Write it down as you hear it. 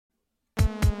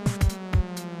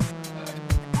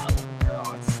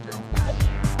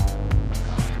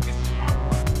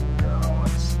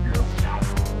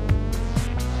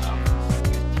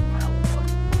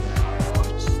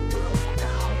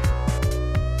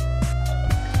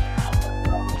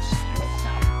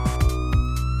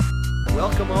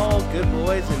good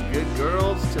boys and good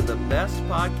girls, to the best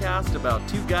podcast about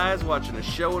two guys watching a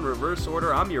show in reverse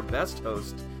order. I'm your best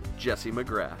host, Jesse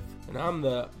McGrath. And I'm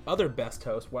the other best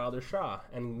host, Wilder Shaw.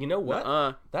 And you know what?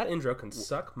 That intro can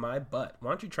suck my butt.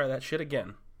 Why don't you try that shit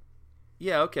again?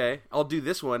 Yeah, okay. I'll do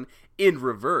this one in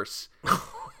reverse.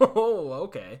 Oh,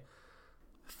 okay.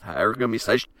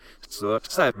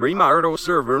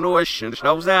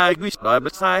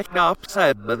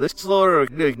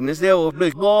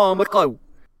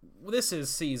 This is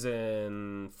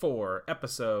season 4,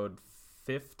 episode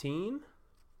 15.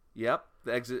 Yep,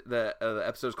 the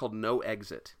episode is called No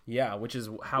Exit. Yeah, which is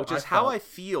how I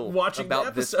feel watching about the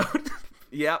episode.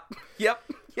 Yep.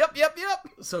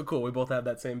 So cool. We both have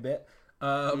that same bit.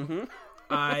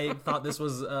 I thought this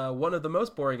was one of the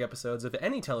most boring episodes of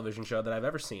any television show that I've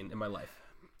ever seen in my life.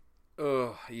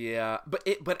 Oh, yeah.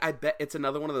 But I bet it's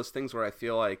another one of those things where I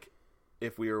feel like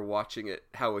if we were watching it,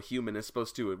 how a human is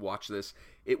supposed to watch this,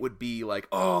 it would be like,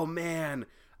 oh, man,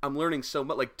 I'm learning so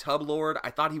much. Like, Tub Lord,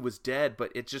 I thought he was dead,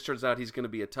 but it just turns out he's going to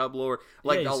be a Tub Lord.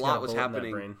 Like, a lot was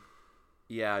happening.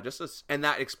 Yeah, and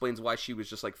that explains why she was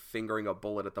just, like, fingering a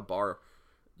bullet at the bar.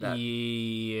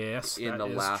 Yes, in the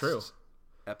last true.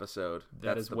 Episode.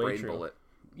 That's the way brain true. bullet.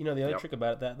 You know, the other trick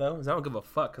about that, though, is I don't give a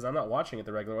fuck, because I'm not watching it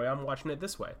the regular way. I'm watching it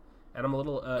this way. And I'm a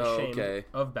little ashamed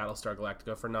of Battlestar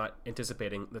Galactica for not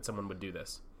anticipating that someone would do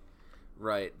this.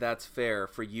 Right. That's fair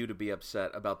for you to be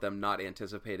upset about them not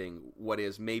anticipating what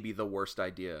is maybe the worst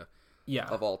idea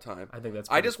of all time. I think that's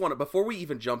I just want to, before we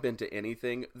even jump into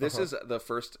anything, this is the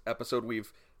first episode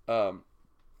we've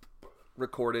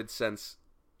recorded since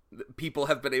people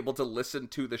have been able to listen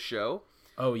to the show.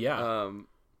 Oh, yeah.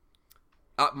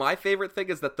 My favorite thing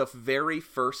is that the very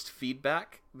first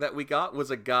feedback that we got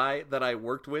was a guy that I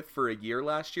worked with for a year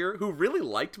last year who really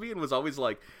liked me and was always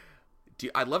like,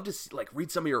 I'd love to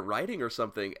read some of your writing or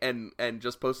something, and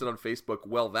just posted on Facebook,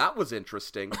 well, that was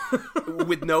interesting,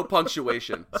 with no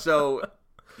punctuation. So,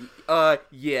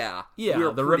 yeah.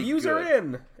 Yeah, the reviews are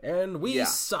in, and we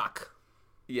suck.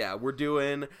 Yeah, we're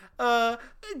doing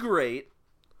great.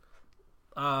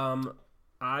 I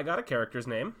got a character's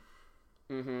name.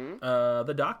 Mm-hmm.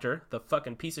 The doctor, the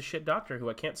fucking piece of shit doctor who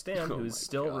I can't stand, who's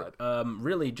still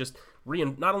really just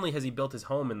not only has he built his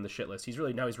home in the shit list, he's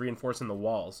reinforcing the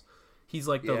walls. He's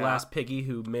like the last piggy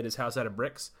who made his house out of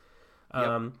bricks.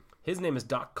 His name is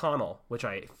Doc Connell, which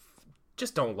I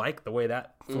just don't like the way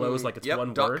that flows like it's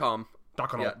one word. .com.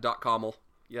 Doc Connell. Yeah, Doc Connell.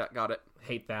 Yeah, got it.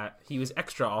 Hate that. He was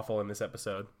extra awful in this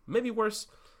episode. Maybe worse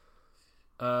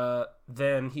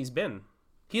than he's been.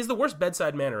 He is the worst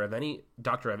bedside manner of any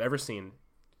doctor I've ever seen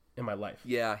in my life.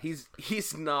 Yeah, he's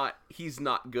not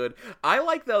good. I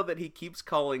like though that he keeps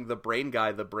calling the brain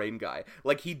guy.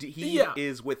 Like he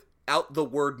is without the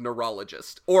word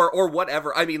neurologist or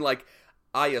whatever. I mean, like,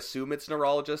 I assume it's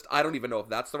neurologist. I don't even know if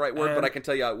that's the right word, but I can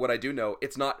tell you what I do know.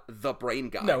 It's not the brain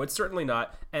guy. No, it's certainly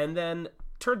not. And then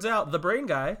turns out the brain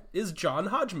guy is John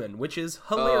Hodgman, which is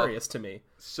hilarious to me.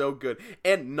 So good.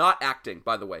 And not acting,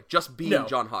 by the way. Just being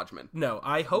John Hodgman. No,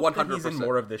 I hope 100%. That he's in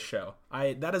more of this show.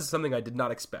 That is something I did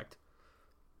not expect.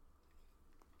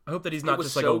 I hope that he's not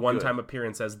just like a one-time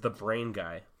appearance as the brain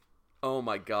guy. Oh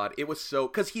my god. It was so...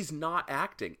 Because he's not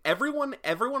acting. Everyone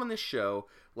on this show,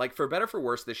 like, for better for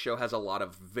worse, this show has a lot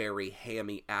of very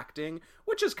hammy acting,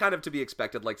 which is kind of to be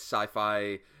expected, like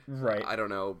sci-fi... Right. I don't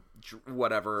know,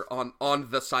 whatever, on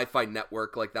the Sci-Fi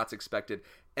Network, like, that's expected.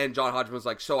 And John Hodgman was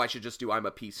like, so I should just do I'm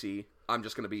a PC. I'm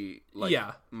just going to be, like,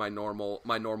 my normal,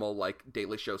 like,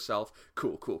 Daily Show self.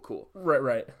 Cool.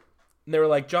 Right. And they were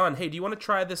like, John, hey, do you want to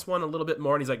try this one a little bit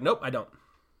more? And he's like, nope, I don't.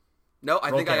 No,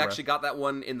 I think I actually got that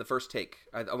one in the first take.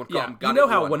 I want to call him. You know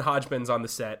how when Hodgman's on the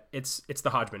set, it's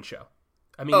the Hodgman show.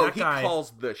 I mean, that guy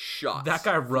calls the shots. That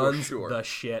guy runs the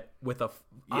shit with a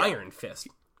iron fist.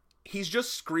 He's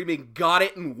just screaming, got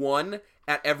it, and won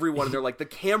at everyone. And they're like, the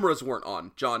cameras weren't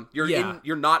on, John.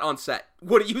 You're not on set.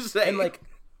 What are you saying?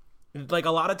 And like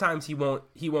a lot of times he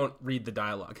won't read the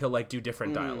dialogue. He'll like do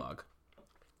different dialogue.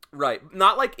 Right.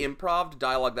 Not like improv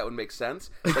dialogue that would make sense,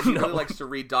 but he really likes to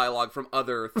read dialogue from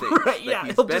other things that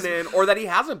he's been in or that he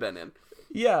hasn't been in.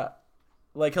 Yeah.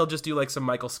 Like, he'll just do, like, some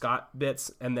Michael Scott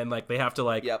bits, and then, like, they have to,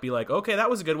 like, be like, okay, that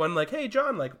was a good one. Like, hey,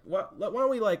 John, like, why don't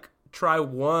we, like, try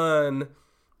one?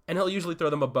 And he'll usually throw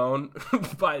them a bone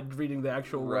by reading the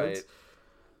actual words.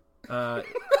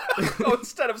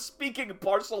 Instead of speaking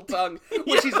parcel tongue,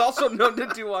 which he's also known to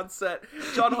do on set,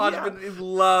 John Hodgman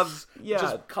loves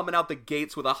just coming out the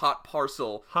gates with a hot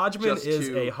parcel. Hodgman is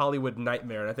a Hollywood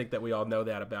nightmare, and I think that we all know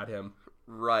that about him.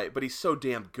 Right, but he's so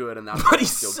damn good, and that's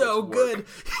he's so good.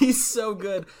 He's so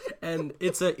good, and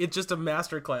it's just a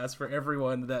masterclass for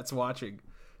everyone that's watching.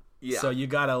 Yeah. So you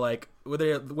gotta like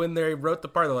when they wrote the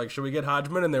part, they're like, "Should we get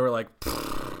Hodgman?" And they were like,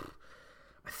 "I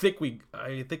think we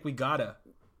gotta."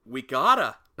 We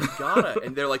gotta.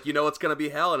 And they're like, it's gonna be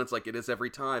hell, and it's like it is every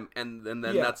time, and then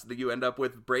you end up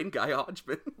with Brain Guy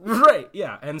Hodgman. Right.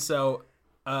 Yeah. And so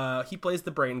he plays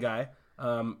the Brain Guy,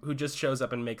 who just shows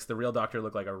up and makes the real Doctor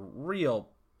look like a real,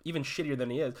 even shittier than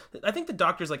he is. I think the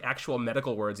Doctor's like actual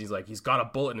medical words. He's like, he's got a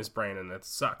bullet in his brain and it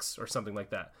sucks, or something like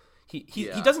that.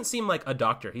 He doesn't seem like a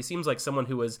doctor. He seems like someone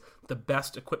who is the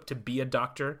best equipped to be a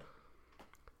doctor.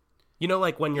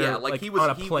 Like when you're on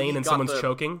a plane and someone's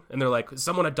choking, and they're like, "Is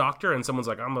someone a doctor?" and someone's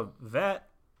like, "I'm a vet."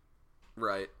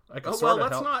 Right. Let's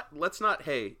not.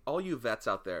 Hey, all you vets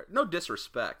out there, no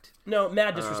disrespect. No,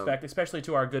 mad disrespect, especially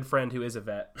to our good friend who is a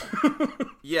vet.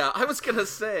 Yeah, I was gonna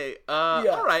say.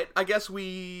 All right, I guess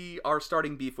we are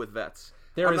starting beef with vets.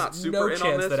 There is no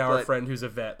chance that our friend who's a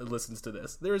vet listens to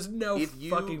this. There is no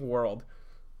fucking world.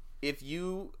 If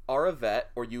you are a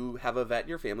vet, or you have a vet in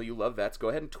your family, you love vets, go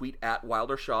ahead and tweet at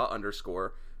WilderShaw_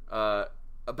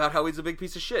 about how he's a big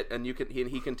piece of shit, and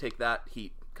he can take that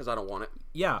heat, because I don't want it.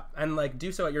 Yeah, and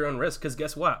do so at your own risk, because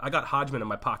guess what? I got Hodgman in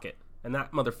my pocket, and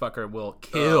that motherfucker will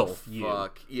kill you.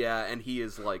 Fuck. Yeah, and he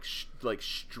is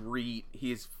street,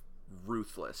 he's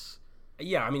ruthless.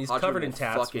 Yeah, I mean, he's Hodgman covered in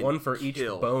tats, one for each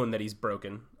bone that he's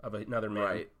broken of another man.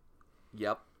 Right.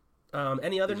 Yep.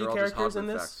 Any other new characters in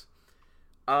this?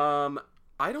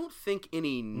 I don't think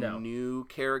any new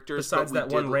characters. Besides that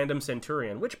one random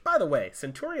Centurion, which, by the way,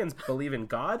 Centurions believe in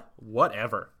God?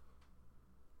 Whatever.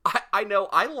 I know.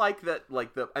 I like that,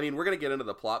 I mean, we're going to get into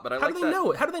the plot, but How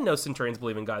do they know Centurions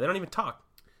believe in God? They don't even talk.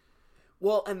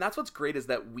 Well, and that's what's great is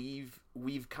that we've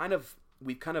kind of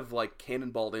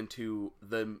cannonballed into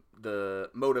the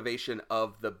motivation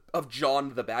of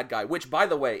John the bad guy, which, by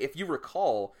the way, if you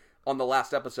recall on the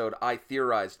last episode, I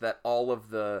theorized that all of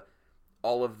the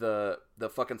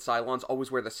fucking Cylons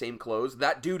always wear the same clothes.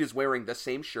 That dude is wearing the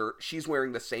same shirt. She's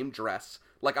wearing the same dress.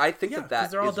 I think that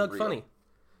they're all is Doug real. Funny.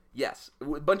 Yes,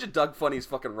 a bunch of Doug Funnies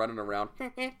fucking running around,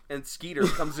 and Skeeter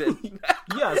comes in.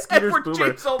 Yeah, Skeeter's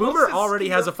Boomer. Boomer already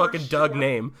has a fucking Doug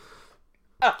name.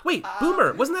 Wait,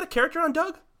 Boomer, wasn't that a character on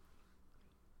Doug?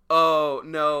 Oh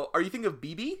no, are you thinking of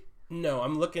BB? No,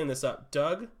 I'm looking this up.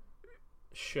 Doug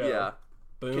show. Yeah.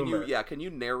 Boomer. Can you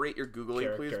narrate your Googling,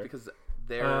 character. please? Because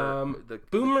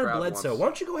Boomer Bledsoe. Why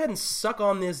don't you go ahead and suck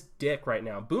on this dick right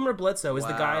now? Boomer Bledsoe is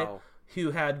the guy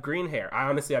who had green hair.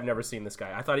 I've never seen this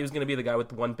guy. I thought he was going to be the guy with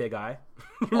the one big eye.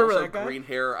 You remember that guy? Green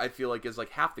hair, I feel like, is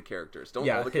like half the characters. Don't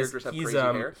all the characters have crazy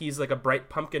hair? He's like a bright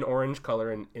pumpkin orange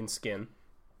color in skin.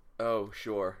 Oh,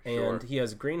 sure. And he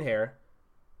has green hair.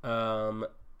 And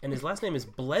his last name is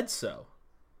Bledsoe.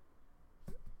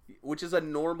 Which is a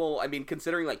normal, I mean,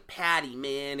 considering Patty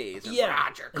Mayonnaise and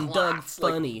Roger Klotz, and Doug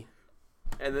Funny.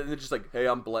 And then they're just like, hey,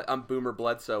 I'm Boomer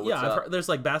Bledsoe. What's up? There's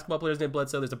basketball players named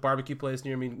Bledsoe. There's a barbecue place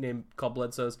near me named called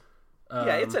Bledsoe's.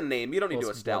 Yeah, it's a name. You don't need to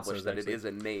establish that it is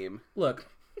a name. Look,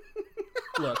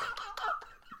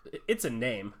 it's a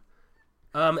name.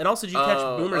 And also, did you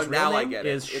catch Boomer's real name?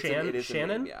 Is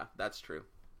Shannon? Yeah, that's true.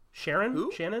 Sharon?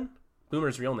 Who? Shannon?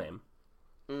 Boomer's real name.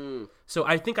 Mm. So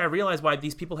I think I realized why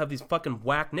these people have these fucking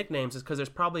whack nicknames is because they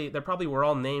probably were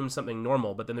all named something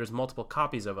normal, but then there's multiple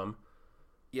copies of them.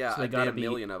 Yeah, so a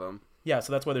million of them. Yeah,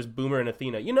 so that's why there's Boomer and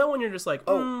Athena. You know when you're just like,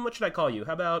 what should I call you?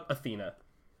 How about Athena?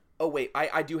 Oh, wait,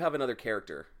 I do have another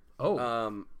character.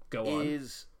 Oh, go on.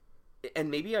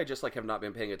 And maybe I just have not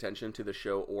been paying attention to the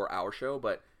show or our show,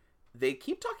 but they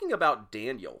keep talking about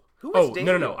Daniel. Who is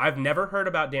Daniel? No. I've never heard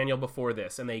about Daniel before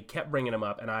this, and they kept bringing him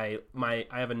up, and I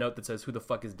have a note that says, who the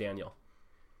fuck is Daniel?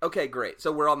 Okay, great.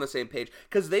 So we're on the same page.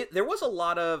 Because there was a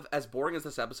lot of, as boring as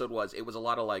this episode was, it was a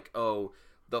lot of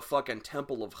the fucking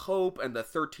Temple of Hope and the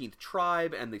 13th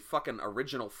tribe and the fucking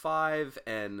original 5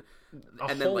 and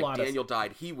then Daniel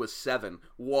died. He was 7.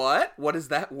 What? What is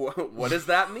that? What does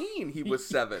that mean? He was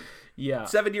 7. Yeah.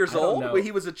 7 years old?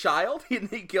 He was a child? He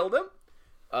killed him?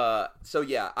 So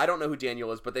yeah, I don't know who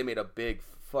Daniel is, but they made a big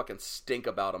fucking stink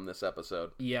about him this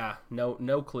episode. Yeah. No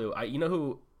clue. You know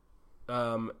who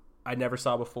I never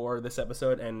saw before this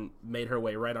episode and made her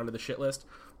way right onto the shit list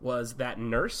was that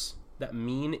nurse. That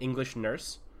mean English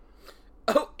nurse.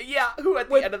 Oh, yeah, who at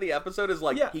the end of the episode is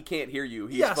he can't hear you.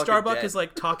 He's Starbuck dead. Is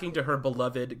talking to her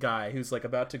beloved guy who's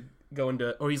about to go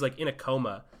into, or he's in a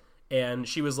coma. And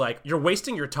she was like, you're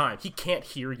wasting your time. He can't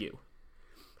hear you.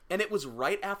 And it was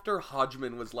right after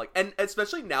Hodgman was and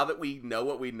especially now that we know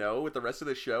what we know with the rest of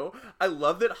the show, I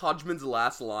love that Hodgman's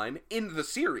last line in the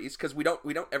series, because we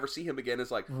don't ever see him again,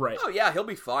 is right. Oh yeah, he'll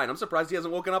be fine. I'm surprised he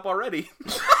hasn't woken up already.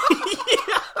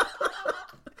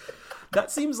 That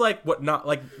seems that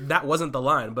wasn't the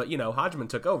line, but Hodgman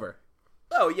took over.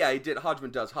 Oh yeah, he did.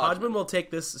 Hodgman does. Hodgman will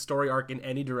take this story arc in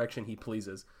any direction he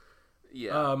pleases.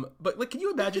 Yeah. But like, can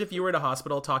you imagine if you were in a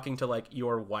hospital talking to like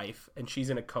your wife and she's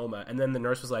in a coma, and then the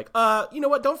nurse was like, you know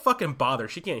what? Don't fucking bother.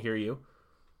 She can't hear you.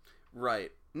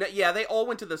 Right. No, yeah, they all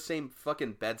went to the same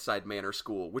fucking bedside manner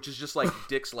school, which is just like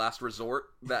Dick's Last Resort,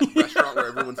 that restaurant where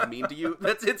everyone's mean to you.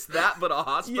 It's that, but a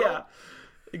hospital. Yeah.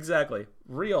 Exactly.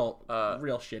 Real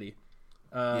shitty.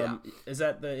 Yeah. Is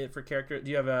that it for character?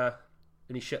 Do you have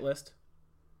any shit list?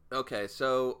 Okay,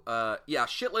 so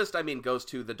shit list. I mean, goes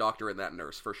to the doctor and that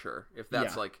nurse for sure. If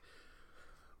that's like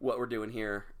what we're doing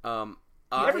here. You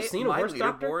ever seen a worse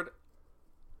doctor?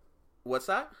 What's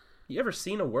that? You ever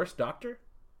seen a worse doctor?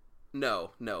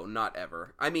 No, not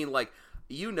ever. I mean, like,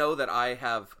 you know that I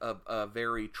have a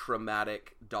very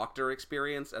traumatic doctor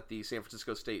experience at the San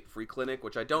Francisco State Free Clinic,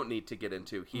 which I don't need to get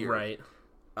into here. Right.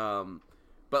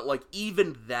 But like,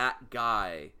 even that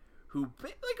guy who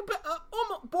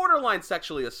almost borderline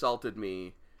sexually assaulted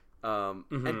me,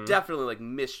 and definitely like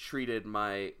mistreated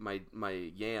my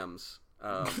yams,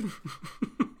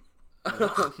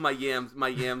 my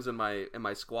yams and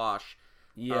my squash.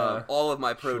 Yeah, all of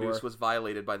my produce was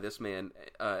violated by this man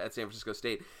at San Francisco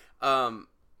State. Go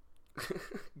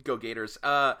Gators!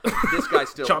 This guy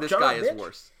is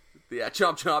worse. Yeah,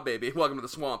 chomp chomp, baby. Welcome to the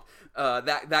swamp.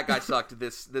 That guy sucked.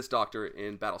 This doctor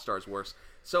in Battlestar is worse.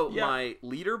 So my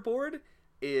leaderboard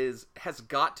has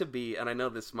got to be, and I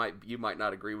know you might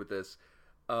not agree with this,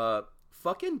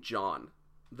 fucking John,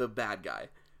 the bad guy,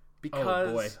 because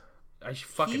oh boy, I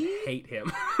fucking hate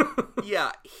him.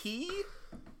 Yeah, he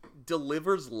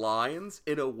delivers lines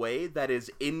in a way that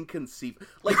is inconceivable.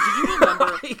 Like, do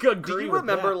you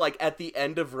remember? Like at the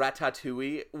end of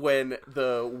Ratatouille when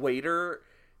the waiter.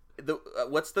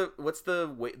 What's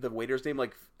the waiter's name,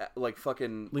 like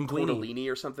fucking Linguini.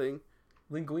 Tortellini or something?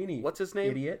 Linguini. What's his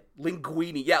name? Idiot.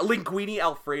 Linguini. Yeah, Linguini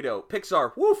Alfredo.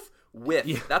 Pixar. Woof. Whiff.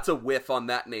 Yeah. That's a whiff on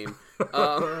that name.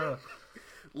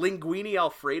 Linguini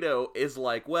Alfredo is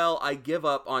like, well, I give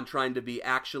up on trying to be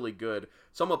actually good,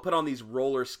 so I'm gonna put on these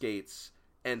roller skates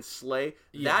and slay.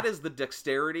 Yeah. That is the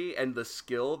dexterity and the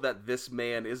skill that this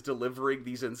man is delivering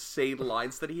these insane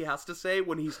lines that he has to say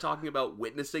when he's talking about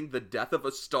witnessing the death of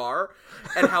a star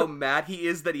and how mad he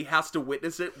is that he has to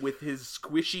witness it with his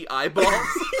squishy eyeballs.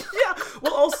 Yeah.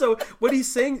 Well, also, what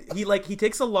he's saying, he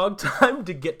takes a long time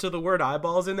to get to the word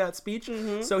eyeballs in that speech.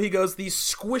 Mm-hmm. So he goes, these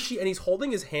squishy, and he's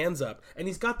holding his hands up, and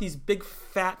he's got these big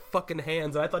fat fucking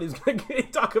hands, and I thought he was going to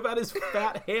talk about his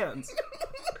fat hands.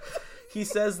 He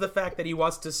says the fact that he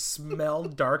wants to smell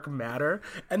dark matter,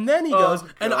 and then he goes,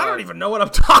 and I don't even know what I'm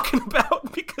talking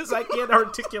about because I can't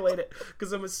articulate it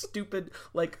because I'm a stupid,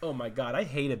 oh my god, I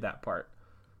hated that part.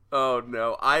 Oh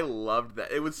no, I loved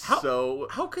that. It was how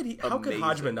could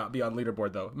Hodgman not be on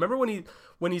leaderboard though? Remember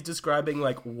when he's describing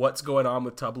what's going on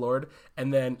with Tublord,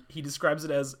 and then he describes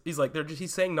it as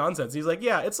he's saying nonsense. He's like,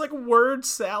 yeah, it's like word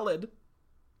salad.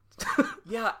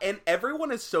 Yeah, and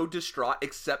everyone is so distraught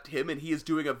except him, and he is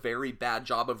doing a very bad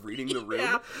job of reading the room.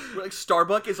 Yeah. Like,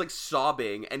 Starbuck is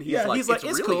sobbing, and he's like, it's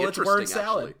really cool. It's word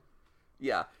salad. Actually.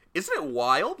 Yeah. Isn't it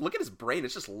wild? Look at his brain.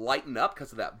 It's just lighting up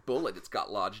because of that bullet it's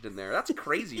got lodged in there. That's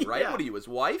crazy, right? Yeah. What are you, his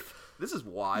wife? This is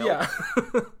wild. Yeah.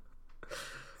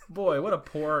 Boy, what a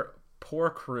poor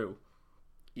crew.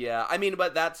 Yeah, I mean,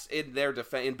 but that's in their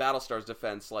defense. In Battlestar's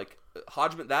defense,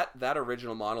 Hodgman, that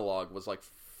original monologue was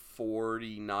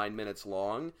 49 minutes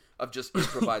long of just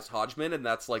improvised Hodgman, and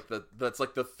that's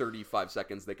the 35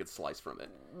 seconds they could slice from it.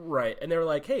 Right, and they were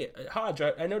like, "Hey, Hodge,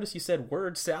 I noticed you said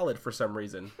word salad for some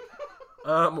reason.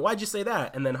 Why'd you say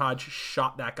that?" And then Hodge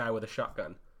shot that guy with a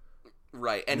shotgun.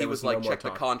 Right, and he was like, "Check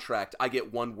the contract. I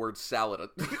get one word salad a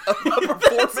performance."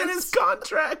 That's in his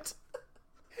contract.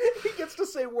 He gets to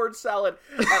say word salad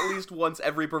at least once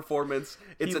every performance.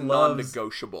 It's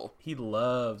non-negotiable. He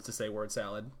loves to say word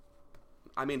salad.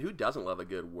 I mean, who doesn't love a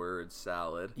good word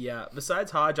salad? Yeah,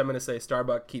 besides Hodge, I'm going to say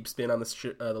Starbuck keeps spin on the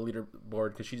leaderboard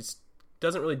because she just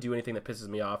doesn't really do anything that pisses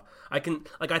me off. I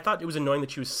thought it was annoying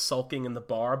that she was sulking in the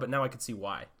bar, but now I can see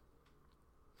why.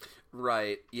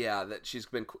 Right, yeah, that she's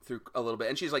been through a little bit,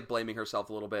 and she's blaming herself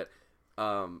a little bit.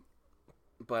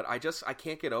 But I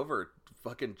can't get over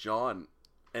fucking John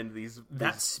and these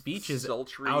speech is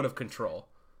sultry, out of control.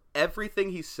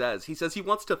 Everything he says he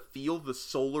wants to feel the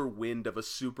solar wind of a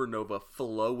supernova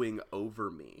flowing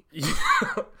over me.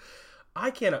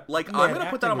 I can't. I'm gonna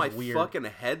put that on my fucking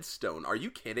headstone. Are you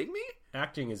kidding me?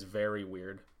 Acting is very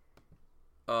weird.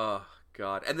 Oh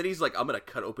god! And then he's like, "I'm gonna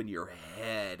cut open your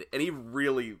head," and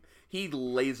he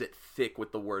lays it thick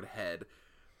with the word head.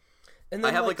 And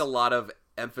then I have a lot of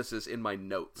emphasis in my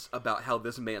notes about how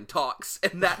this man talks,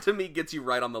 and that to me gets you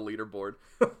right on the leaderboard.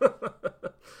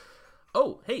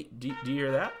 Oh, hey, do you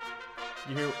hear that?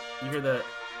 You hear the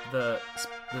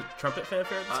trumpet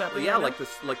fanfare that's happening? Yeah, right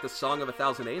like the Song of a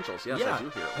Thousand Angels. Yes, yeah, I do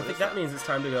hear it. I think that means it's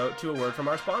time to go to a word from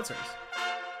our sponsors.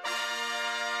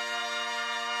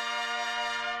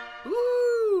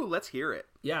 Ooh, let's hear it.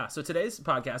 Yeah, so today's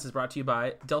podcast is brought to you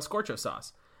by Del Scorcho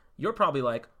sauce. You're probably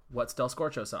like, what's Del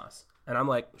Scorcho sauce? And I'm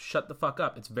like, shut the fuck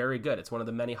up. It's very good. It's one of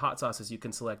the many hot sauces you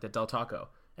can select at Del Taco.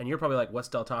 And you're probably like, what's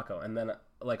Del Taco? And then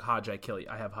like, Hodge, I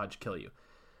have Hodge kill you.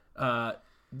 Del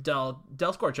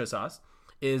Scorcho sauce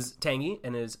is tangy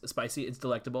and is spicy. It's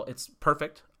delectable. It's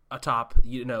perfect atop,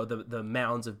 the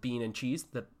mounds of bean and cheese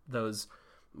that those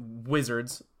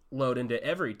wizards load into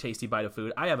every tasty bite of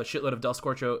food. I have a shitload of Del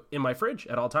Scorcho in my fridge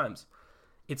at all times.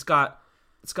 It's got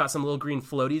some little green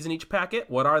floaties in each packet.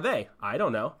 What are they? I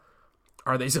don't know.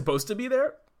 Are they supposed to be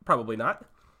there? Probably not.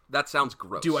 That sounds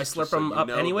gross. Do I slurp them up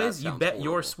anyways? You bet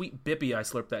your sweet bippy I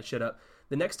slurp that shit up.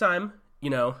 The next time,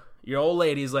 your old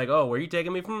lady's like, oh, where are you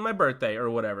taking me for my birthday or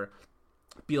whatever?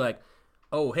 Be like,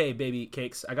 oh, hey, baby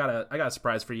cakes, I got a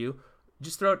surprise for you.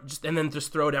 Just throw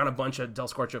down a bunch of Del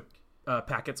Scorcho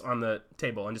packets on the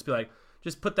table and just be like,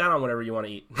 just put that on whatever you want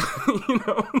to eat.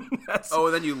 Oh,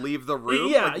 and then you leave the room?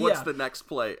 Yeah, what's the next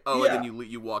play? Oh, yeah. And then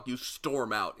you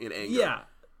storm out in anger. Yeah.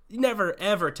 Never,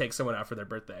 ever take someone out for their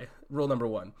birthday. Rule number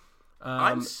 1.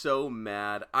 I'm so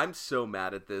mad. I'm so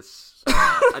mad at this.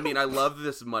 I mean, I love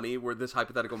this money, this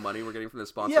hypothetical money we're getting from this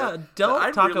sponsor. Yeah,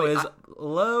 Del Taco is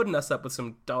loading us up with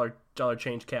some dollar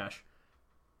change cash.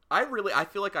 I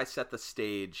feel like I set the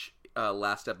stage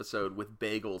last episode with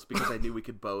bagels because I knew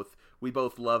we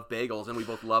both love bagels and we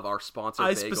both love our sponsor bagels.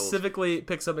 I specifically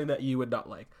picked something that you would not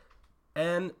like.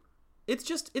 And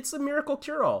it's a miracle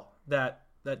cure-all, that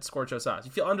Scorcho sauce.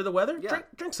 You feel under the weather? Yeah.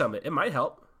 Drink some of it. It might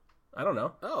help. I don't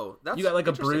know. Oh, that's you got like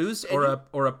a bruise or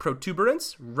a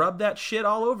protuberance? Rub that shit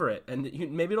all over it, and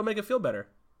maybe it'll make it feel better.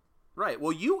 Right.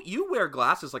 Well, you wear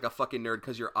glasses like a fucking nerd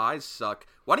because your eyes suck.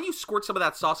 Why don't you squirt some of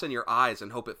that sauce in your eyes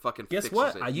and hope it fucking fixes it?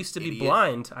 Guess what? I used to be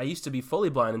blind. I used to be fully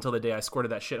blind until the day I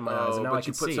squirted that shit in my eyes, and now I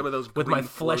can see some of those with my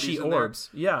fleshy orbs.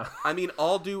 Yeah. I mean,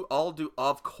 all due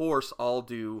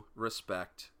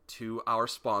respect to our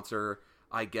sponsor,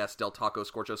 I guess, Del Taco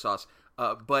Scorcho sauce.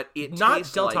 But it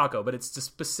not Del Taco, but it's just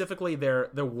specifically their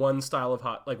one style of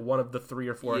hot, like one of the 3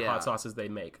 or 4 hot sauces they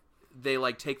make. They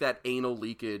take that anal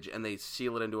leakage and they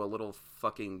seal it into a little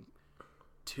fucking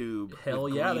tube. Hell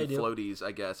with yeah, green they do. Floaties,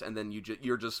 I guess, and then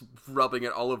you're just rubbing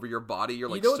it all over your body. You're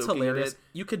like, what's soaking hilarious? in it.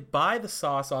 You could buy the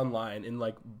sauce online in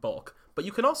like bulk, but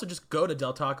you can also just go to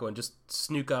Del Taco and just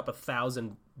snook up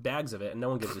 1,000 bags of it, and no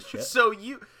one gives a shit. So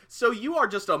you are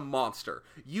just a monster.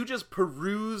 You just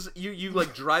peruse. You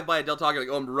like drive by a Del Taco, like,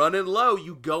 oh, I'm running low.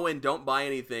 You go in, don't buy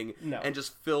anything, and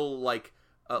just fill like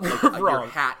your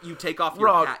hat. You take off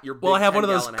your hat. Your big I have one of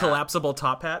those hat. collapsible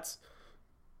top hats.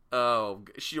 Oh,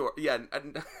 sure, yeah.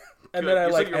 And then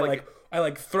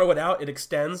I throw it out. It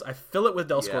extends. I fill it with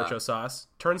Del Scorcho sauce.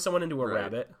 Turn someone into a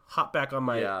rabbit. Hop back on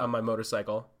my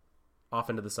motorcycle, off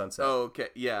into the sunset. Oh, okay,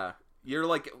 yeah. You're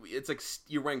like, it's like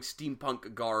you're wearing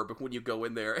steampunk garb when you go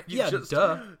in there.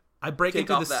 Duh. I break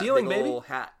into the ceiling, baby. Old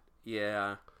hat.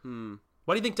 Yeah.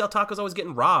 Why do you think Del Taco's always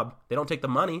getting robbed? They don't take the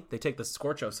money. They take the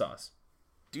Scorcho sauce.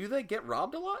 Do they get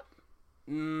robbed a lot?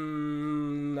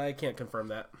 I can't confirm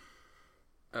that.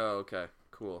 Oh, okay.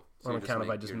 Cool. So on account of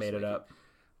I just made it up.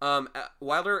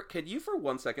 Wilder, can you for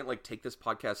 1 second take this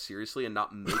podcast seriously and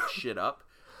not make shit up?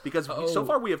 Because so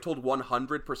far we have told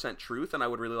 100% truth, and I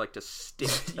would really like to stick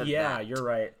to that. You're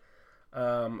right.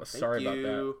 Sorry about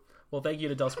that. Well, thank you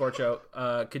to Del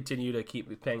Scorcho. Continue to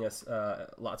keep paying us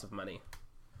lots of money.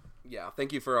 Yeah,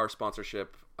 thank you for our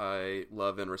sponsorship. I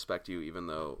love and respect you, even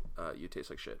though you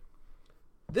taste like shit.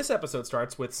 This episode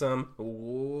starts with some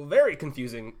very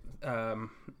confusing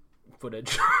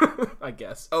footage, I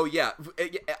guess. Oh, yeah.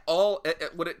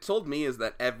 What it told me is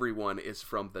that everyone is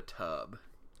from the tub.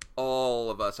 All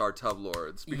of us are tub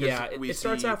lords. Yeah, it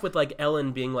starts off with like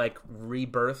Ellen being like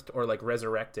rebirthed or like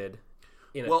resurrected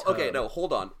in a tub. Okay, no,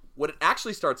 hold on. What it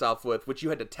actually starts off with, which you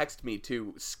had to text me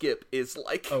to skip, is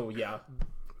like... Oh, yeah.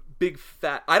 Big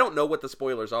fat... I don't know what the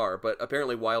spoilers are, but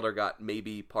apparently Wilder got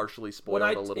maybe partially spoiled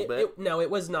a little bit. No, it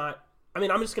was not... I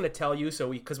mean, I'm just going to tell you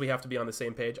because we have to be on the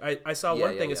same page. I saw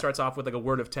one thing. It starts off with like a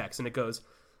word of text, and it goes,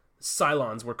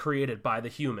 Cylons were created by the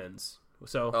humans.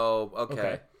 So... Oh,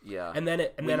 okay. Yeah. And then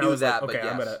I was like, okay,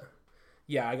 I'm gonna...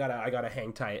 Yeah, I gotta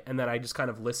hang tight. And then I just kind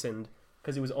of listened,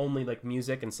 because it was only like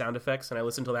music and sound effects, and I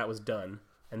listened till that was done.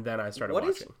 And then I started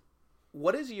watching.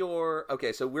 What is your...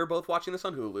 Okay, so we're both watching this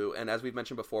on Hulu, and as we've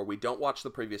mentioned before, we don't watch the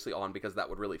previously on because that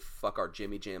would really fuck our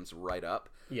Jimmy Jams right up.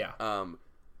 Yeah.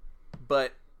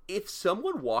 But if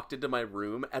someone walked into my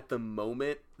room at the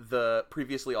moment the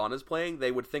Previously On is playing,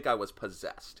 they would think I was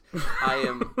possessed. I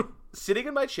am sitting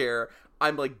in my chair.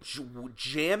 I'm like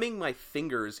jamming my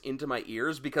fingers into my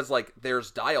ears because like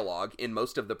there's dialogue in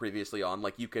most of the Previously On.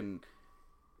 Like you can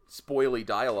spoily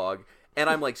dialogue. And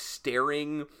I'm like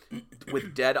staring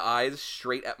with dead eyes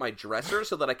straight at my dresser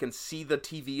so that I can see the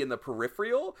TV in the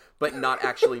peripheral, but not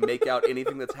actually make out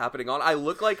anything that's happening on. I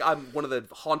look like I'm one of the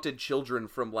haunted children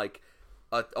from like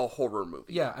a horror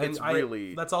movie. Yeah, and it's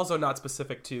really... that's also not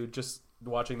specific to just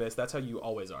watching this. That's how you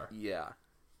always are. Yeah,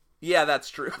 that's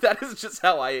true. That is just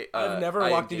how I've never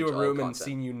walked into a room and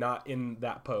seen you not in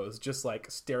that pose, just like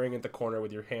staring at the corner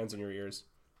with your hands in your ears.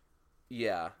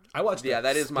 Yeah, I watched. Yeah,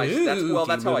 that is my.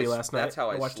 That's how I. Last night. That's how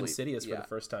I watched sleep. Insidious for the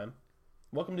first time.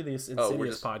 Welcome to the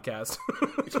Insidious podcast.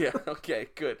 Yeah. Okay.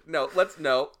 Good. No.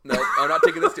 I'm not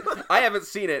taking this. I haven't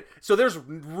seen it, so there's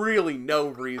really no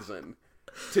reason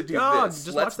to do this.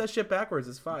 Just watch that shit backwards.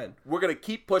 It's fine. We're gonna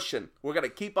keep pushing. We're gonna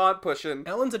keep on pushing.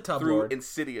 Ellen's a tub through lord.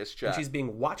 Insidious chat. And she's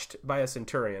being watched by a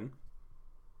centurion.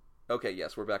 Okay.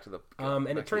 Yes, we're back to the.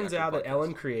 And it turns out that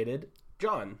Ellen created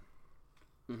John.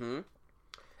 Mm-hmm.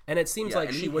 And it seems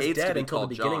like she was dead until the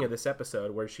beginning of this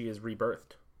episode, where she is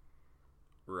rebirthed.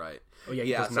 Right. Oh yeah,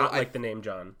 he does not like the name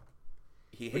John.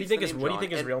 What do you think his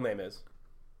real name is?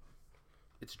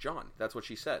 It's John. That's what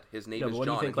she said. His name is John. What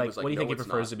do you think he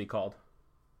prefers to be called?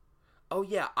 Oh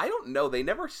yeah, I don't know. They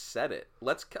never said it.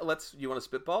 Let's. You want to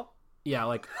spitball?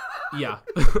 Yeah, yeah.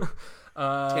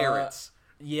 Terrence.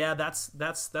 Yeah,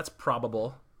 that's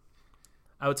probable.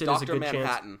 I would say Dr. there's a good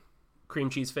Manhattan. chance. Cream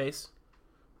cheese face.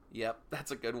 Yep,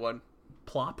 that's a good one.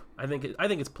 Plop. I think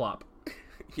it's plop.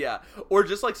 Yeah, or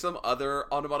just like some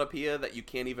other onomatopoeia that you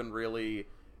can't even really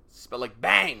spell, like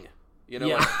bang. You know.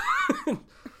 Yeah. Like...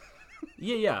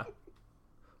 yeah.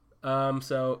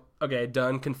 So okay,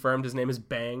 done. Confirmed. His name is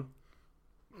Bang.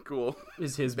 Cool.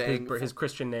 Is his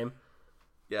Christian name?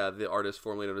 Yeah, the artist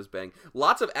formerly known as Bang.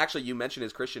 Lots of you mentioned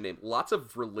his Christian name. Lots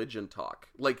of religion talk.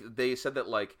 Like they said that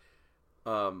like.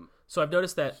 So I've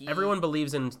noticed that everyone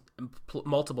believes in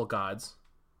multiple gods,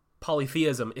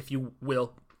 polytheism, if you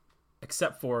will,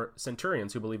 except for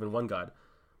centurions who believe in one god,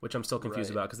 which I'm still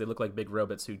confused about because they look like big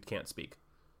robots who can't speak.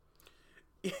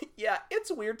 Yeah, it's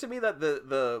weird to me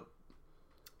that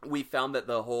we found that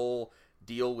the whole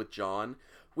deal with John,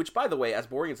 which by the way, as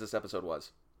boring as this episode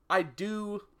was, I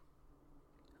do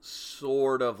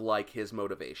sort of like his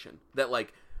motivation. That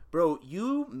like, bro,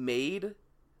 you made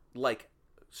like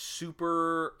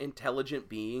super intelligent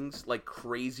beings, like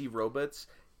crazy robots,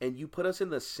 and you put us in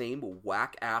the same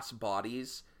whack ass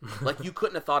bodies. Like you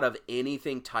couldn't have thought of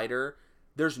anything tighter.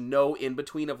 There's no in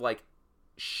between of like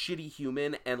shitty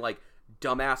human and like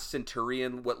dumbass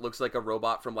centurion, what looks like a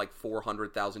robot from like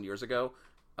 400,000 years ago.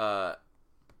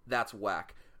 That's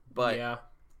whack. But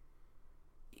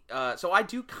yeah. So I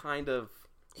do kind of.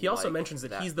 He also mentions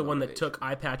that he's the one that took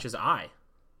Eye Patch's eye.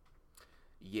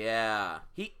 Yeah,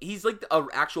 he's like an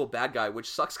actual bad guy, which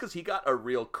sucks because he got a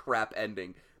real crap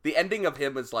ending. The ending of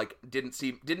him is like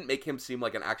didn't make him seem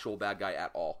like an actual bad guy at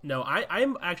all. No,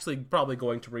 I'm actually probably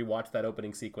going to rewatch that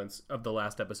opening sequence of the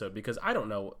last episode because I don't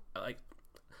know, like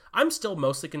I'm still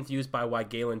mostly confused by why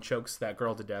Galen chokes that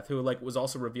girl to death, who like was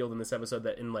also revealed in this episode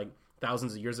that in like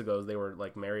thousands of years ago they were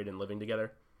like married and living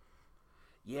together.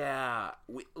 Yeah,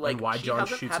 and why John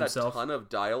shoots himself. A ton of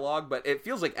dialogue, but it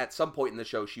feels like at some point in the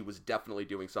show she was definitely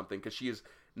doing something because she is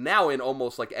now in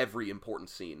almost like every important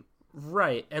scene.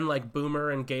 Right, and like Boomer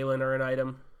and Galen are an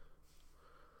item.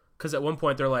 Because at one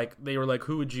point they were like,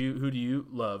 who do you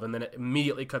love? And then it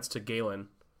immediately cuts to Galen.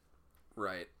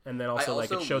 Right, and then also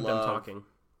like it showed them talking.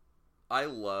 I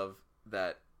love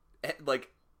that,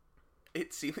 like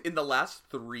it seems in the last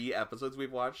 3 episodes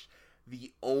we've watched.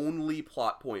 The only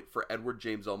plot point for Edward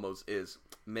James Olmos is,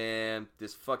 man,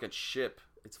 this fucking ship.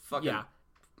 It's fucking... Yeah.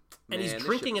 And he's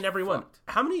drinking in every one.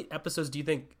 How many episodes do you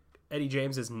think Eddie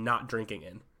James is not drinking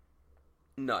in?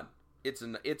 None. It's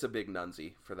a big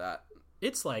nunsy for that.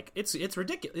 It's like, it's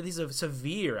ridiculous. He's a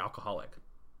severe alcoholic.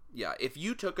 Yeah, if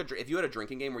you had a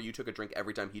drinking game where you took a drink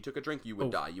every time he took a drink, you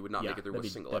would die. You would not make it through a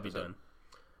single episode.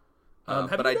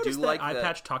 Have you noticed that Eye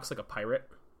Patch talks like a pirate?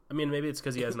 I mean, maybe it's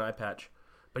because he has an eye patch.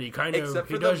 But he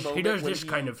does this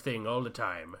kind of thing all the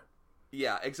time.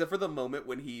 Yeah, except for the moment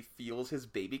when he feels his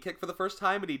baby kick for the first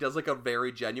time, and he does like a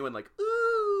very genuine like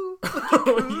ooh.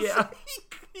 Like yeah,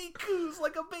 he coos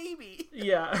like a baby.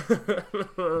 Yeah,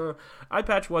 Eye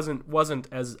Patch wasn't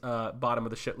as bottom of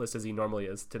the shit list as he normally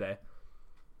is today.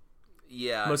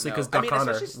 Yeah, mostly because Doc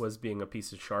Connor was being a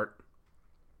piece of shart.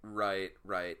 Right,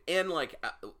 and like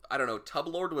I don't know, Tub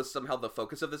Lord was somehow the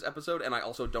focus of this episode, and I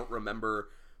also don't remember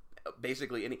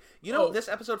basically any. This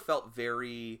episode felt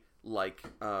very like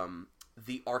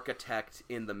the architect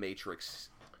in the Matrix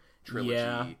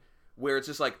trilogy, where it's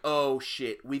just like, oh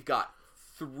shit, we've got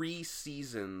 3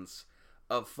 seasons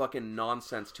of fucking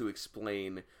nonsense to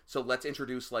explain. So let's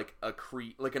introduce like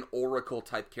like an Oracle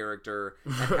type character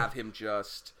and have him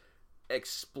just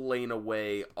explain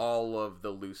away all of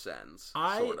the loose ends,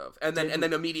 sort of, and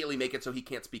then immediately make it so he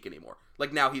can't speak anymore.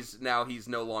 Like now he's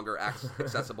no longer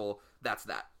accessible. That's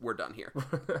that. We're done here.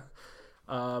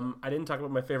 I didn't talk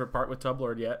about my favorite part with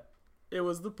Tublord yet. It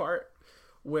was the part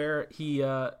where he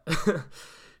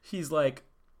he's like,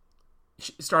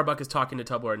 Starbuck is talking to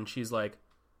Tublord, and she's like,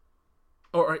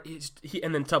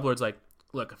 and then Tublord's like,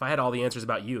 look, if I had all the answers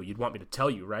about you, you'd want me to tell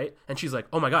you, right? And she's like,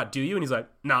 oh my god, do you? And he's like,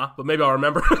 nah, but maybe I'll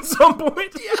remember at some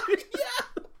point. Yeah.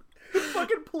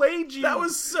 Fucking played you. That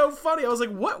was so funny. I was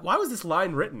like, what? Why was this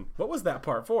line written? What was that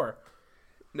part for?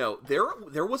 No,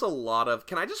 there was a lot of...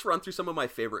 Can I just run through some of my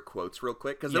favorite quotes real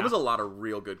quick? Because there was a lot of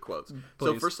real good quotes.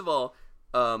 Please. So first of all,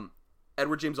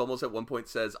 Edward James Olmos at one point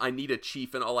says, I need a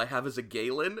chief and all I have is a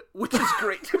Galen, which is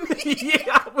great to me.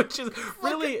 Yeah, which is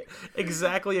really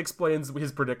exactly explains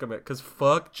his predicament, because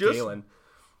fuck just Galen.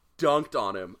 Dunked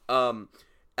on him.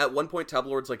 At one point,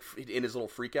 Tublord's like in his little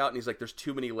freak out, and he's like, there's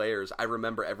too many layers. I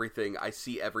remember everything. I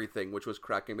see everything, which was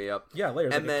cracking me up. Yeah,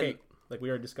 layers, and like then, a cake. Like we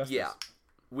already discussed this.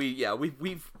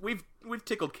 We've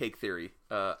tickled cake theory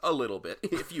a little bit,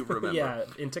 if you remember. Yeah,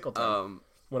 in Tickle Time,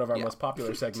 one of our most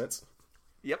popular segments.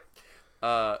 Yep.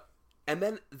 And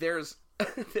then there's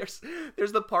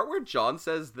the part where John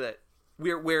says that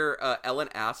where Ellen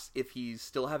asks if he's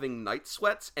still having night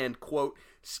sweats and quote,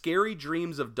 scary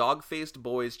dreams of dog-faced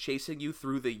boys chasing you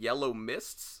through the yellow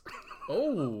mists.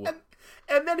 Oh.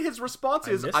 And then his response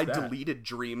is, I deleted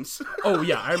dreams. Oh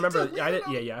yeah, I remember.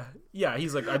 Yeah.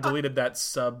 He's like, I deleted that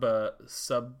sub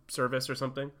service or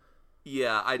something.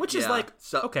 Yeah, which is like,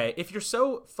 okay, if you're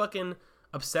so fucking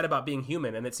upset about being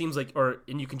human, and it seems like,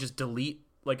 and you can just delete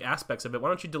like aspects of it. Why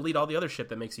don't you delete all the other shit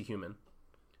that makes you human?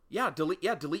 Yeah, delete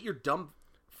your dumb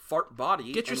fart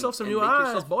body. Get yourself some new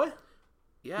eyes, boy.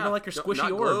 Yeah, like your squishy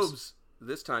not orbs. Globes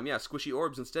this time. Yeah, squishy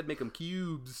orbs. Instead, make them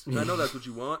cubes. I know that's what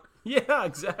you want. Yeah,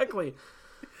 exactly.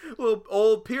 Little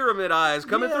old pyramid eyes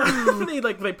coming through.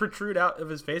 they protrude out of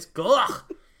his face.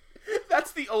 Ugh.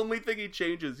 That's the only thing he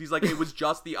changes. He's like, it was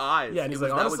just the eyes. Yeah, and he's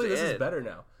like, honestly, this is better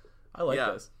now. I like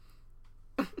this.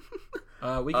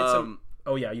 We get some.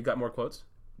 Oh yeah, you got more quotes?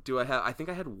 Do I have? I think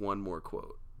I had one more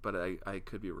quote, but I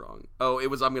could be wrong. Oh, it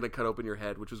was I'm gonna cut open your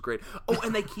head, which was great. Oh,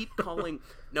 and they keep calling.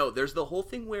 No, there's the whole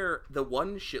thing where the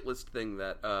one shitlist thing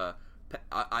that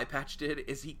Eye Patch did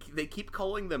is they keep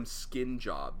calling them skin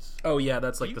jobs. Oh yeah,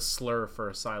 that's like the slur for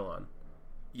a Cylon.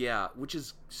 Yeah, which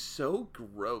is so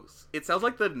gross. It sounds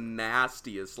like the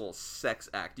nastiest little sex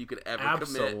act you could ever commit.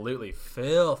 Absolutely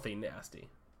filthy nasty.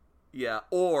 Yeah,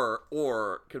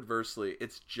 or conversely,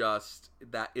 it's just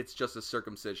a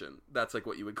circumcision. That's like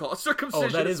what you would call a circumcision. Oh,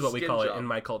 that is what we call it in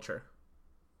my culture.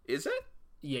 Is it?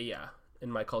 Yeah.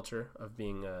 In my culture of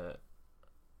being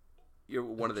you're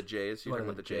one of the J's. You're talking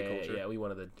about the J culture. Yeah,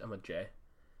 I'm a J.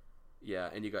 Yeah,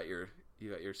 and you got your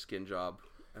skin job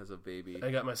as a baby.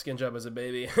 I got my skin job as a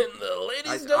baby, and the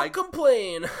ladies don't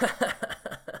complain.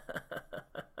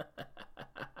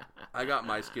 I got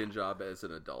my skin job as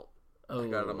an adult. I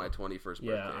got it on my 21st birthday.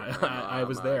 Yeah, I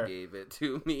was there. Gave it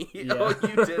to me. Yeah. Oh,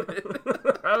 you did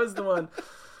it. I was the one.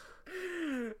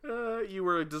 You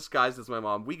were disguised as my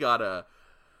mom. We gotta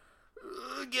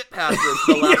get past this.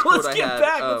 The last quote I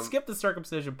had. Let's skip the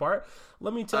circumcision part.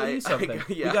 Let me tell you something.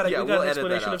 We got an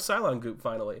explanation of Cylon Goop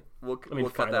finally. We'll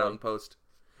cut that out in post.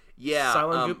 Yeah,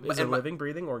 Cylon Goop is a living,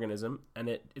 breathing organism, and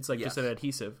it's like just an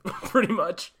adhesive, pretty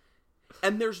much.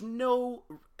 And there's no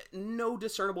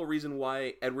discernible reason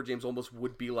why Edward James Olmos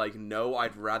would be like, no,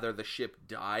 I'd rather the ship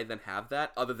die than have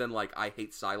that, other than like, I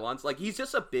hate Cylons. Like, he's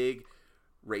just a big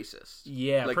racist.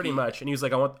 Yeah, like, pretty much. And he was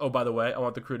like, by the way, I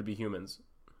want the crew to be humans.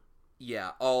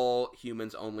 Yeah, all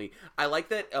humans only. I like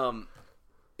that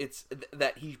it's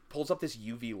that he pulls up this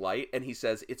UV light and he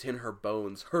says, it's in her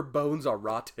bones. Her bones are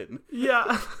rotten.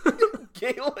 Yeah.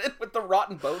 Galen with the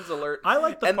rotten bones alert. I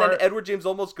like the part... And then Edward James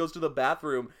Olmos goes to the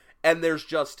bathroom and there's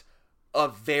just a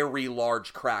very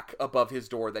large crack above his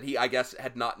door that he, I guess,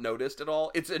 had not noticed at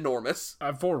all. It's enormous.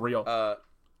 For real. Yeah.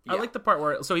 I like the part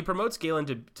where... So he promotes Galen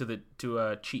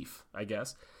to chief, I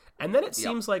guess. And then it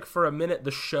seems like for a minute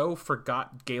the show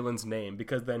forgot Galen's name,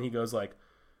 because then he goes like,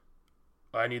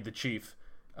 I need the chief.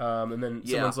 And then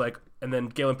someone's like... And then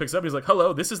Galen picks up and he's like,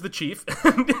 hello, this is the chief.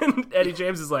 And Eddie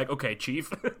James is like, okay,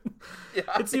 chief.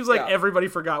 It seems like everybody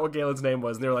forgot what Galen's name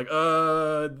was. And they were like,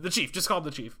 the chief. Just call him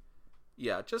the chief.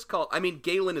 Yeah, just call... I mean,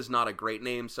 Galen is not a great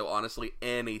name, so honestly,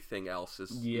 anything else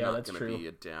is not going to be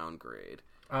a downgrade.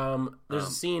 There's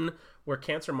a scene where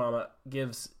Cancer Mama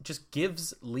gives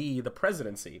Lee the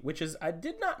presidency, which is... I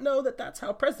did not know that that's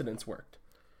how presidents worked.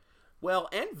 Well,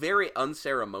 and very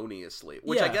unceremoniously,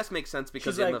 which I guess makes sense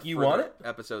because in the further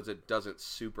episodes it doesn't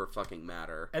super fucking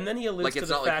matter. And then he alludes to the fact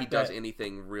that... Like, it's not like he does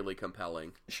anything really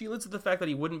compelling. She alludes to the fact that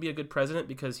he wouldn't be a good president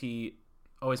because he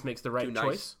always makes the right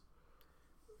choice.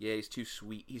 Yeah, he's too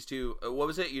sweet. He's too... what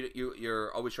was it?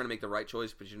 You're always trying to make the right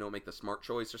choice, but you don't make the smart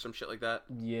choice or some shit like that?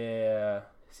 Yeah.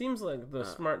 Seems like the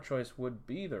smart choice would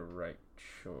be the right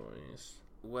choice.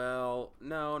 Well,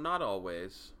 no, not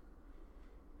always.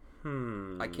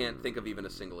 I can't think of even a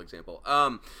single example.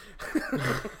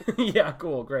 Yeah,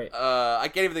 cool, great. I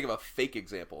can't even think of a fake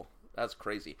example. That's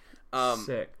crazy.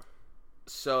 Sick.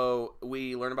 So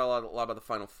we learn about a lot about the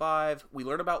Final Five. We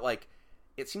learn about, like,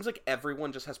 it seems like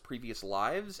everyone just has previous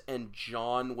lives, and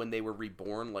John, when they were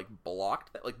reborn, like,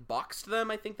 boxed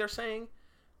them, I think they're saying.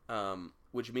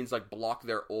 Which means, like, block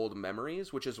their old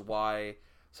memories, which is why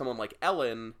someone like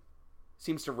Ellen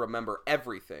seems to remember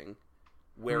everything.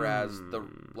 Whereas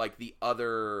the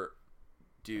other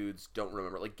dudes don't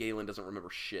remember. Like, Galen doesn't remember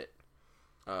shit.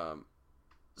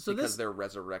 Because they're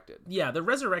resurrected. Yeah, the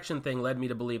resurrection thing led me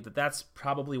to believe that that's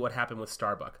probably what happened with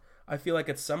Starbuck. I feel like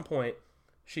at some point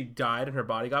she died and her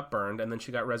body got burned, and then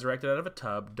she got resurrected out of a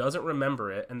tub, doesn't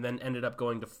remember it, and then ended up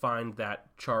going to find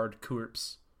that charred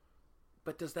corpse.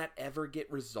 But does that ever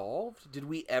get resolved? Did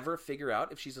we ever figure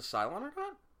out if she's a Cylon or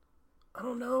not? I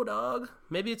don't know, dog.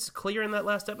 Maybe it's clear in that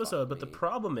last episode, but the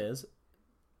problem is...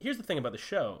 Here's the thing about the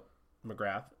show,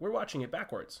 McGrath. We're watching it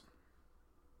backwards.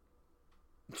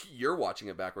 You're watching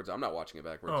it backwards. I'm not watching it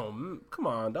backwards. Oh, come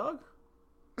on, dog.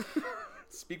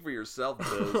 Speak for yourself,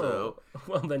 Bozo.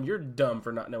 Well, then you're dumb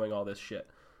for not knowing all this shit.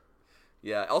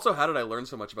 Yeah. Also, how did I learn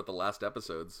so much about the last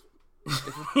episodes?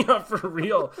 Yeah, for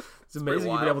real. It's amazing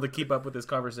you've been able to keep up with this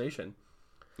conversation.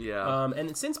 Yeah.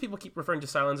 And since people keep referring to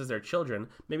Cylons as their children,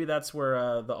 maybe that's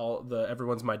where the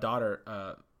everyone's my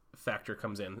daughter factor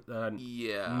comes in.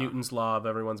 Yeah. Newton's law of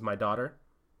everyone's my daughter.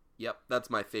 Yep, that's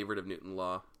my favorite of Newton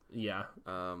law. Yeah.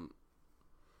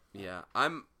 Yeah.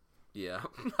 I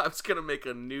was gonna make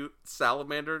a Newt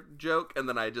salamander joke, and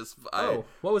then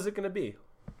what was it gonna be?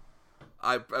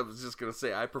 I was just gonna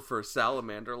say I prefer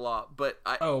salamander law, but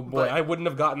I wouldn't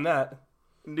have gotten that.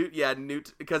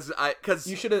 Newt, because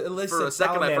you should have listed for a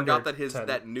second I forgot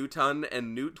that Newton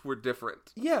and Newt were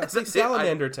different. Yeah, it's like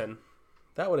Salamanderton.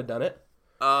 That would have done it.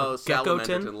 Oh,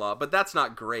 Salamanderton law, but that's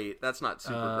not great. That's not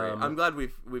super great. I'm glad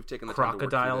we've taken the time to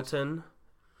work through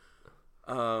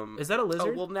this. Is that a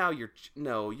lizard? Oh, well, now you're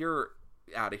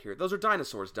out of here. Those are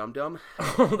dinosaurs, dum-dum.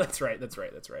 Oh, that's right.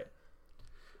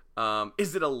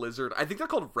 Is it a lizard? I think they're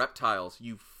called reptiles,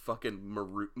 you fucking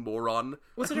moron.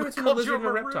 What's the difference between a lizard and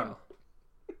a reptile?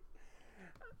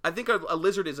 I think a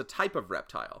lizard is a type of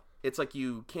reptile. It's like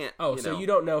you can't... so you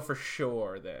don't know for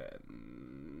sure,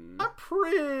 then. I'm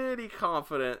pretty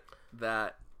confident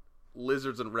that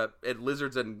lizards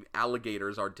and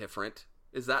alligators are different.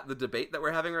 Is that the debate that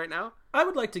we're having right now? I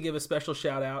would like to give a special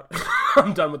shout out,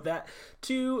 I'm done with that,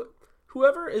 to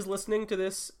whoever is listening to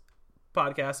this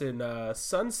podcast in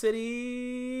Sun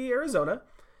City, Arizona,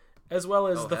 as well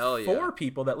as the 4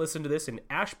 people that listen to this in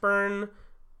Ashburn.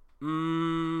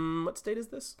 What state is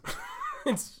this?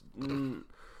 It's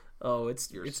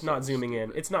not zooming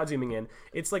in. It's not zooming in.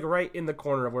 It's like right in the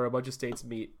corner of where a bunch of states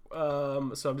meet.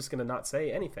 So I'm just gonna not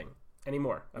say anything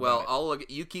anymore. Well, I'll look.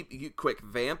 You quick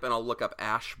vamp, and I'll look up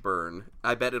Ashburn.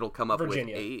 I bet it'll come up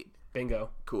Virginia. with 8.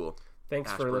 Bingo. Cool. Thanks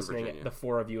Ashburn, for listening. Virginia. The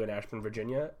 4 of you in Ashburn,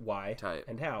 Virginia. Why? Tight.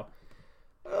 And how?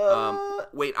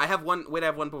 Wait, I have one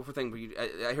more thing.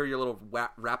 I hear your little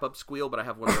wrap up squeal, but I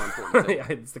have one more important thing. Yeah,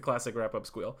 it's the classic wrap up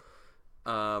squeal.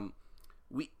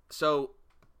 So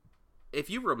if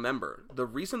you remember, the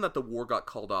reason that the war got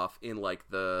called off in like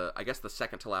the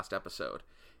second to last episode,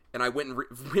 and I went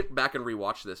back and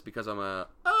rewatched this because I'm a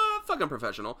fucking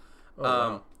professional.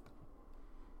 Wow.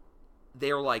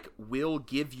 They're like, we'll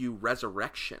give you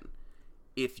resurrection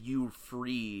if you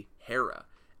free Hera.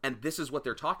 And this is what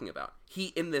they're talking about. He,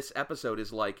 in this episode,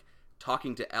 is, like,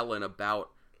 talking to Ellen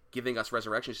about giving us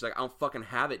resurrection. She's like, I don't fucking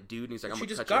have it, dude. And he's like, I'm going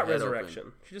to cut your head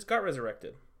open. She just got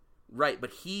resurrected. Right,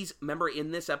 but remember,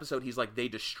 in this episode, he's like,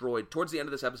 towards the end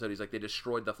of this episode, he's like, they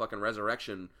destroyed the fucking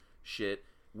resurrection shit.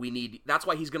 That's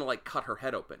why he's going to, like, cut her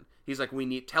head open. He's like,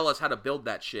 tell us how to build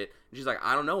that shit. And she's like,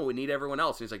 I don't know, we need everyone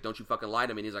else. And he's like, don't you fucking lie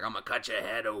to me. And he's like, I'm going to cut your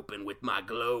head open with my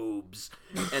globes.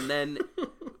 And then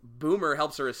Boomer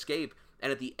helps her escape.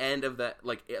 And at the end of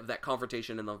that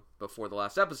confrontation before the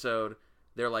last episode,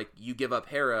 they're like, you give up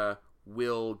Hera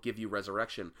will give you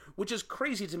resurrection, which is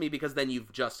crazy to me because then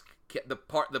you've just the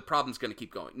problem's going to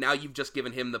keep going. Now you've just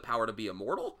given him the power to be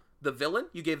immortal. The villain,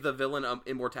 you gave the villain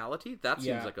immortality. That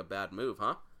seems like a bad move,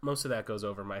 huh? Most of that goes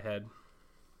over my head.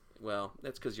 Well,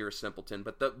 that's because you're a simpleton.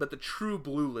 But the true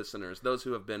Blue listeners, those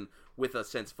who have been with us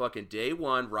since fucking day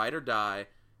one, ride or die,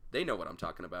 they know what I'm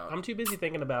talking about. I'm too busy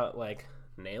thinking about like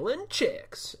nailing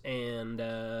chicks and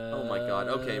oh my god.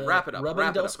 Okay, wrap it up.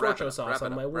 Rubbing Del Scorcho sauce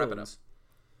on my wounds.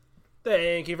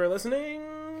 Thank you for listening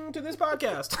to this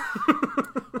podcast.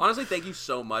 Honestly, thank you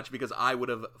so much because I would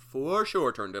have for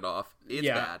sure turned it off. It's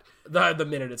bad. The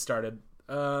minute it started.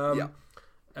 Special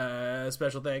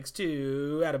thanks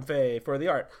to Adam Faye for the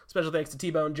art. Special thanks to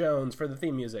T-Bone Jones for the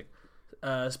theme music.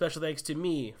 Special thanks to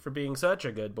me for being such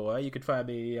a good boy. You could find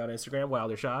me on Instagram,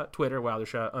 Wildershot, Twitter,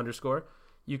 Wildershot_.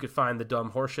 You could find the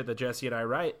dumb horseshit that Jesse and I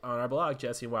write on our blog,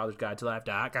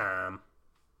 JesseandWildersGuideToLife.com.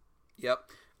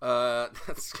 Yep.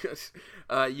 That's good.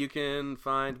 You can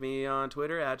find me on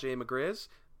Twitter at JMcGrizz.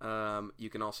 You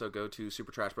can also go to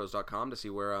supertrashbros.com to see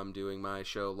where I'm doing my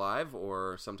show live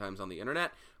or sometimes on the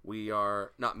internet. We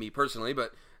are, not me personally,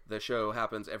 but the show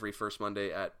happens every first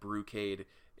Monday at Brewcade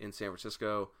in San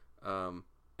Francisco.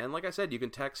 And like I said, you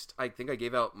can text. I think I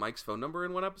gave out Mike's phone number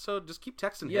in one episode. Just keep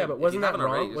texting him. Yeah, but wasn't that wrong?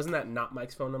 Already, wasn't that not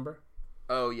Mike's phone number?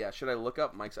 Oh, yeah. Should I look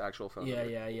up Mike's actual phone number?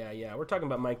 Yeah. We're talking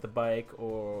about Mike the Bike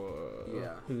or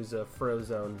who's a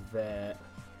Frozone vet.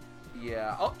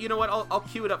 Yeah. You know what? I'll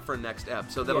queue it up for next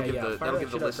ep. So that'll give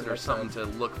the listeners something to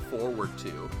look forward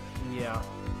to. Yeah,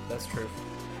 that's true.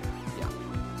 Yeah.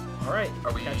 All right.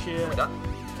 Are we done?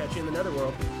 Catch you in the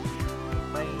netherworld.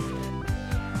 Bye.